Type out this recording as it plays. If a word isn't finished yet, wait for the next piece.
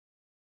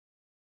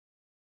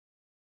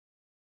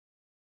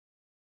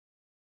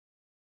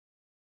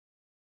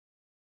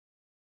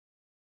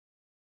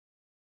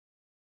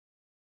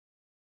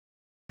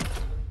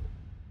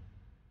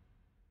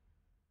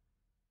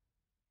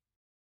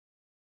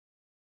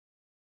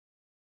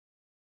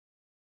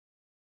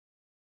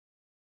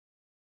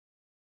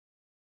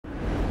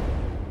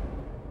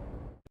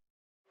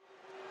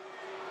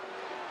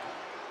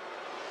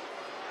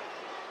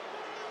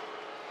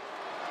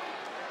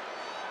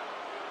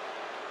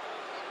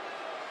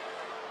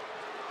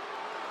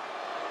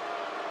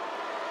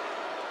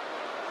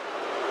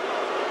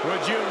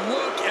Would you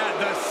look at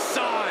the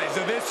size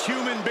of this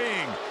human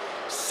being?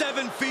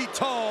 7 feet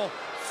tall,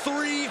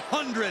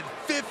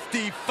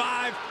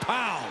 355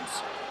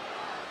 pounds.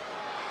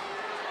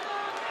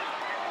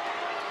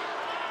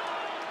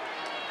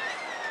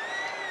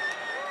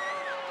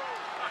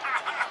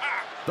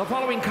 The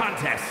following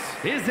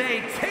contest is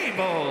a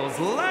tables,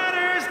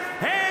 ladders,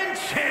 and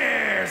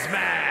chairs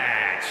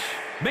match.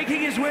 Making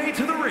his way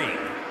to the ring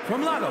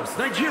from Lagos,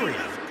 Nigeria,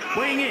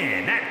 weighing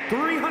in at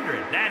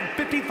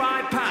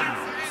 355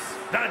 pounds,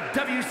 the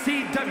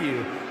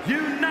WCW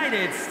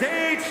United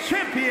States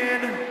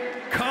Champion,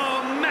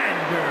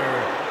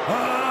 Commander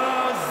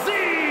Azeez.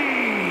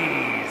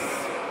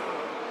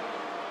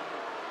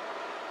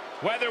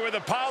 Whether with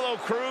Apollo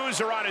Crews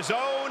or on his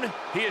own,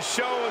 he has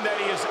shown that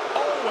he is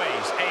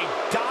always a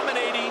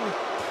dominating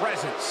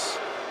presence.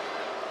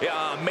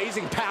 Yeah,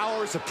 amazing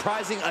power,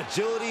 surprising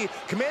agility.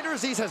 Commander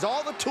Azeez has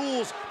all the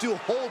tools to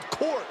hold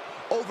court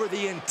over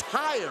the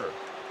entire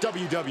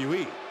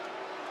WWE.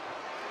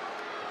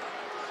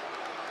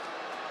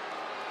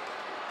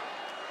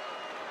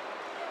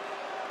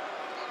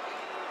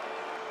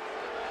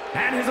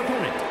 And his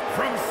opponent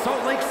from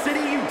Salt Lake City,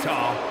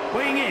 Utah,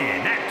 weighing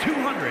in at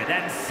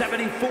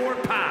 274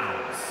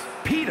 pounds,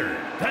 Peter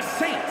the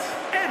Saint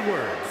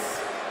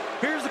Edwards.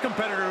 Here's a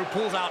competitor who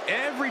pulls out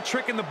every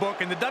trick in the book,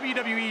 and the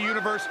WWE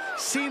Universe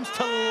seems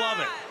to love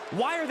it.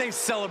 Why are they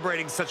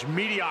celebrating such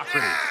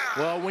mediocrity?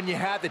 Well, when you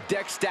have the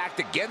deck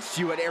stacked against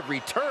you at every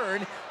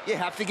turn, you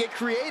have to get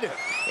creative.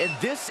 And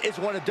this is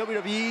one of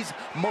WWE's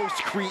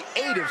most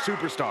creative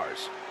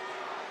superstars.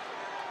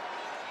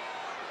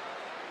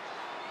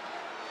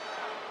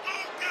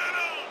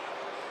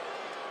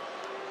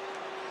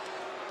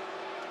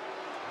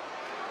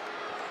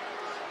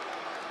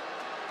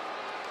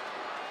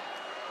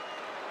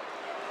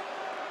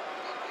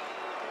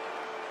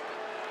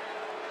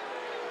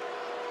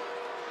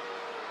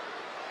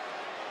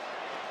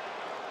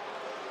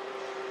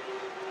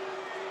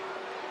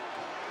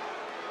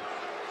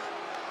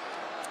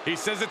 He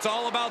says it's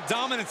all about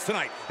dominance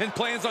tonight and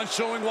plans on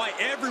showing why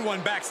everyone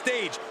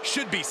backstage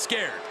should be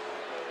scared.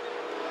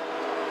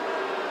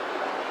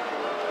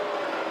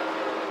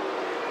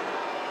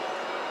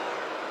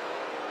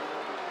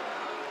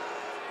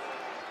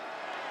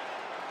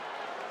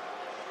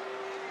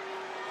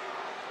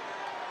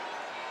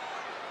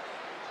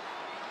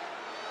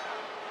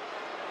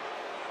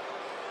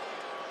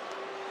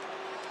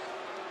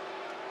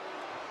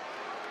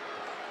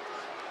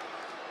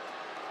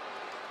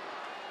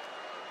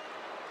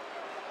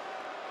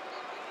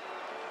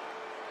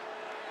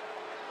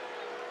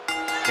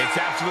 It's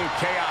absolute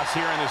chaos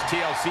here in this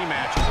TLC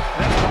match.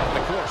 That's part of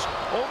the course.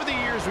 Over the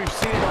years, we've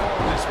seen it all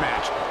in this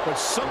match, but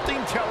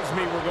something tells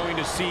me we're going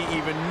to see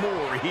even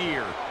more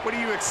here. What do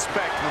you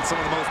expect when some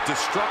of the most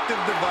destructive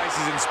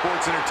devices in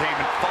sports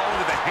entertainment fall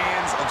into the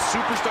hands of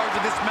superstars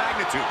of this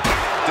magnitude?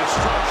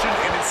 Destruction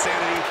and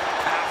insanity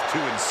have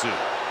to ensue.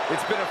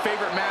 It's been a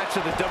favorite match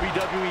of the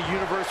WWE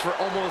Universe for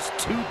almost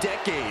 2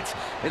 decades,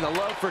 and the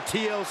love for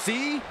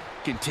TLC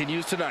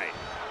continues tonight.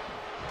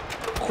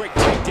 Quick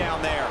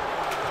takedown there.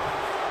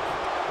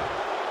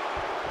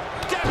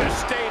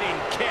 Devastating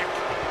kick.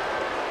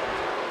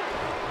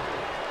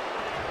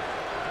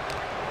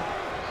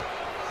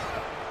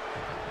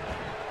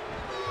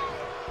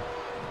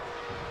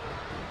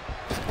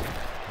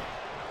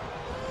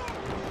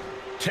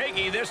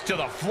 Taking this to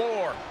the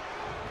floor.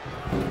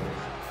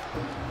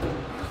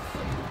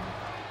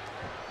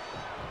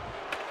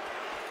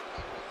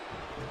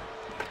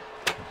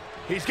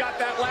 He's got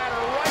that ladder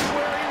right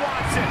where he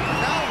wants it.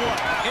 Now what?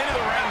 Into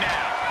the ring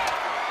now.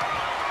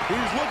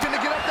 He's looking to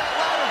get up that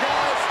ladder,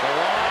 guys. A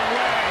long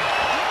way.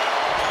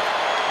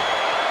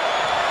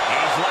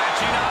 He's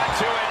latching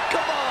onto it.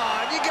 Come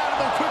on, you gotta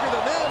move quicker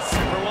than this.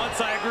 For once,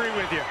 I agree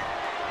with you.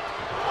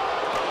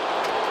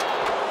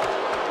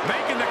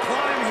 Making the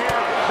climb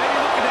here. Maybe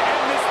looking to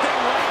end this thing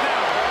right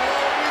now.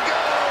 There we go.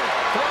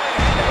 Flying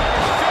into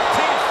over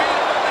 15 feet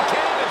above the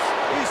canvas.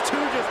 These two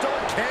just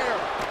don't care.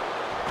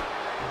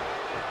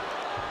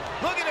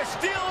 Looking to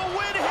steal a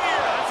win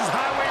here. This is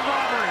highway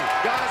robbery.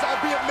 Guys,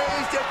 I'd be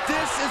amazed if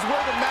this is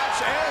where the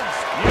match ends.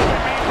 You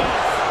and me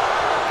both.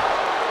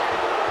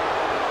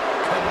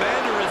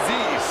 Commander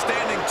Azeez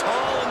standing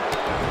tall, and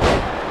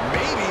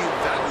maybe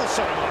that will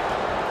shut him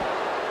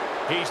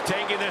up. He's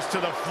taking this to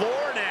the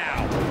floor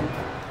now.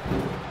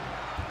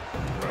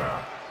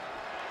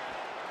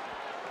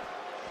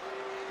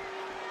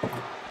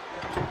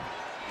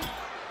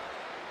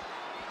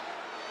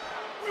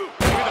 Look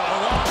at the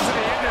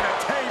velocity into the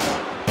tape.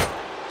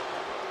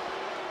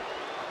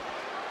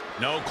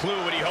 No clue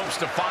what he hopes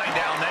to find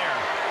down there.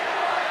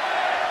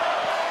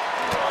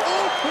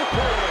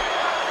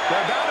 There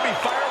are bound to be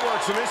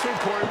fireworks in this one,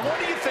 Corey. What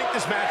do you think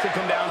this match will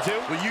come down to?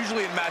 Well,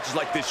 usually in matches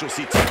like this, you'll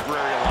see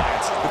temporary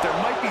alliances, but there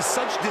might be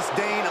such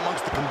disdain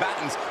amongst the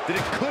combatants that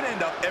it could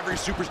end up every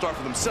superstar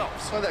for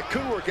themselves. Well, that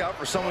could work out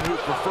for someone who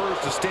prefers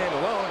to stand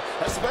alone,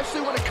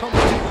 especially when it comes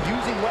to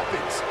using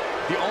weapons.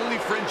 The only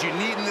friends you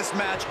need in this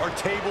match are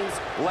tables,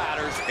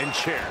 ladders, and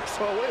chairs.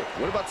 Oh, wait,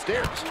 what about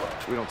stairs?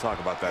 We don't talk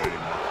about that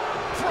anymore.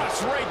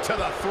 Thrust right to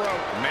the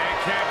throat. Man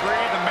can't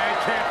breathe, the man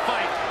can't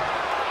fight.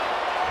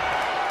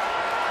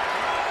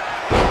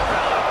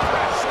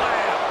 Press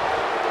slam.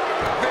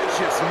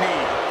 Vicious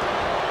knee.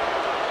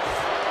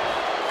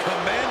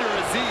 Commander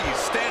Azeez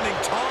standing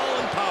tall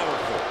and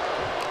powerful.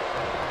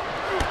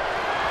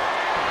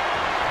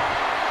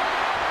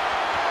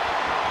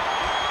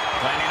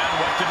 Planning on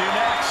what to do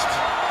next.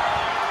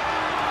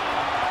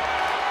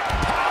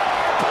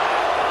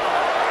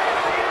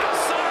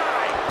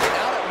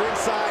 Out at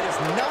ringside is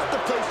not the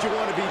place you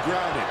want to be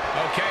grounded.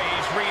 Okay,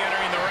 he's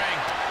re-entering the ring.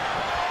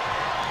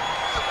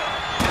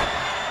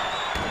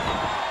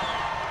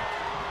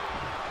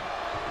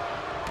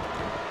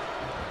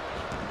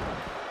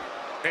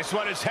 This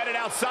one is headed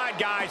outside,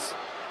 guys.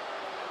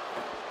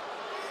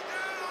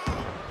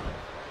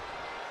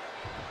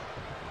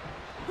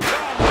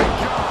 Oh, my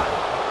God.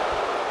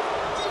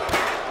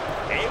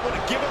 Able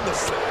to give him the...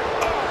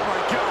 Oh, my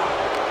God.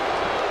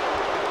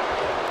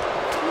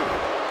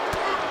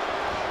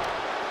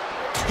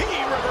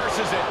 He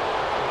reverses it.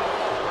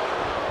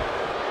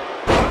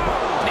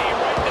 Knee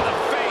right to the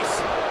face.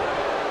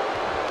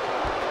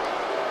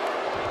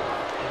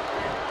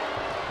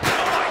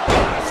 Oh, my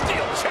God, a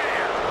steel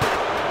chair.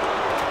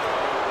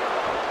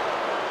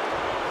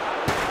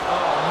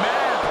 Oh,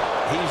 man.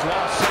 He's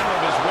lost some of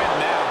his wind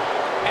now.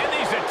 And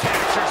these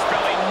attacks are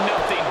spelling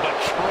nothing but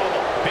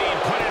trouble. Being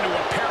put into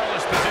a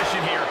perilous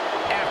position here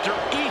after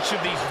each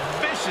of these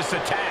vicious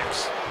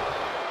attacks.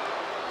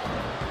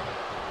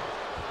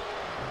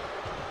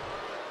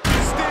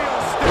 Steel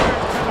stare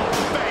to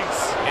the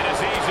face. And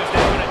Azeez is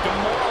now in a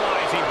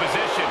demoralizing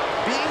position.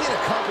 Being in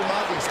a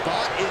compromising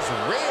spot is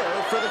rare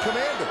for the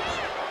Commander.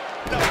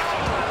 Oh,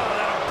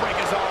 that'll break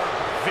his arm.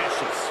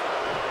 Vicious.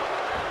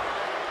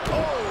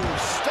 Oh,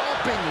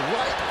 stomping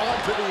right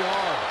onto the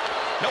arm.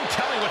 No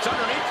telling what's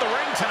underneath the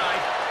ring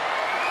tonight.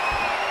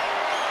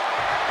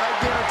 I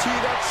guarantee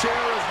that chair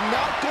is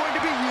not going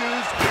to be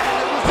used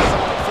as it was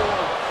designed for.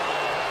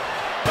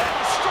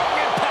 Strong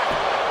impact.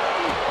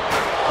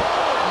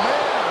 Oh,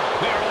 man.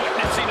 We are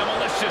witnessing a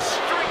malicious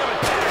string of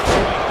attacks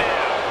right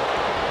now.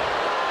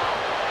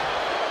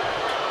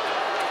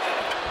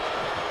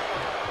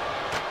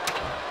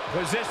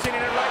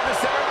 Positioning it right in the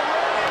center of the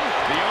ring.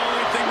 The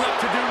only thing left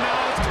to do now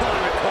is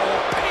climb it,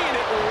 Cole. Paying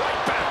it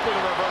right back with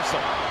a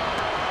reversal.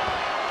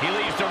 He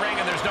leaves the ring,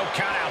 and there's no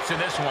countouts in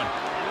this one.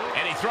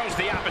 And he throws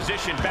the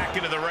opposition back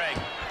into the ring.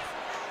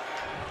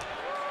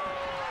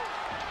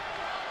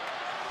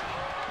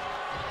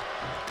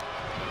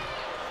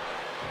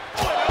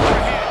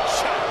 Overhand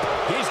shot.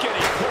 He's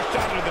getting pushed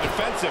out into the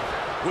defensive.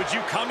 Would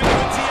you come into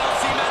a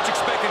TLC match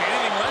expecting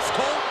anything less,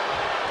 Cole?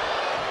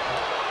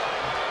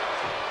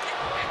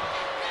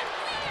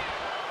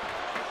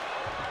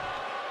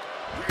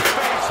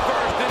 Face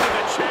first into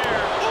the chair.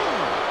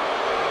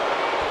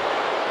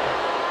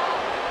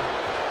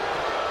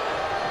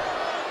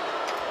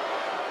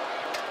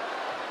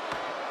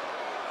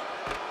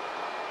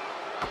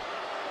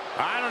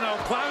 I don't know,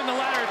 climbing the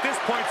ladder at this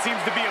point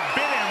seems to be a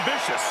bit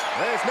ambitious.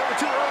 Hey, it's never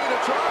too early to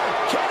try.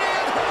 Can he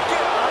hook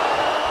it?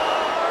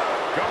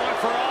 Going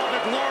for all the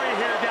glory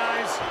here,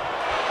 guys.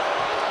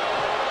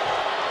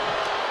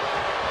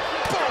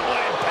 Boom,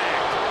 what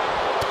impact.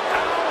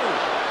 Ow!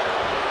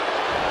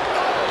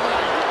 Oh,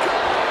 my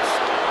gosh.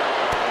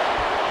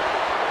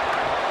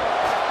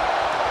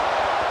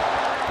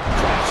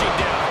 Crashing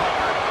down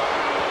hard.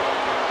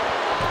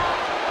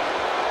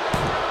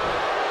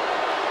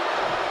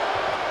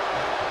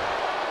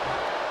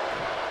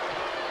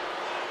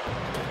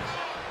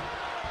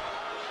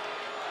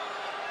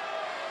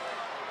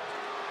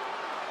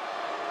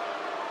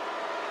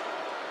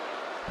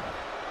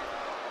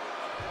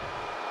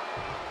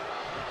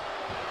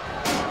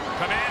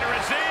 Commander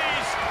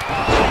Azeez.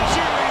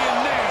 Nigerian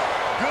nail.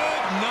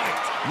 Good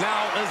night.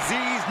 Now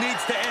Azeez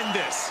needs to end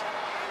this.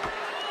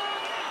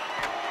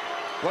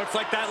 Looks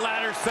like that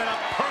ladder set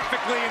up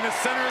perfectly in the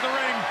center of the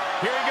ring.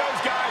 Here he goes,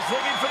 guys,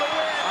 looking for the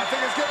win. I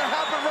think it's going to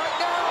happen right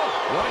now.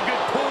 One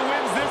good pull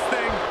wins this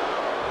thing.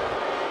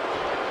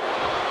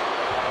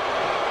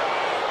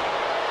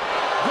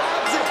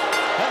 Grabs it,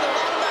 and the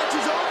ladder match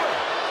is over.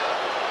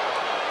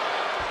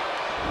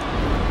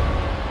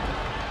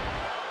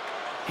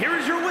 Here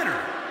is your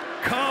winner,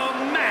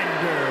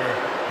 Commander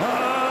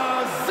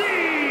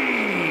Azeez.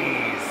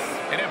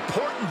 An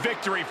important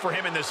victory for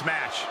him in this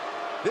match.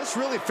 This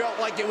really felt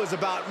like it was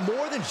about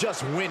more than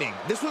just winning.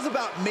 This was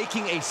about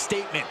making a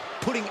statement,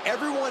 putting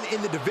everyone in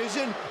the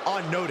division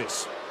on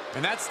notice.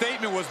 And that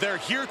statement was they're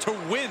here to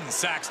win,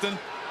 Saxton.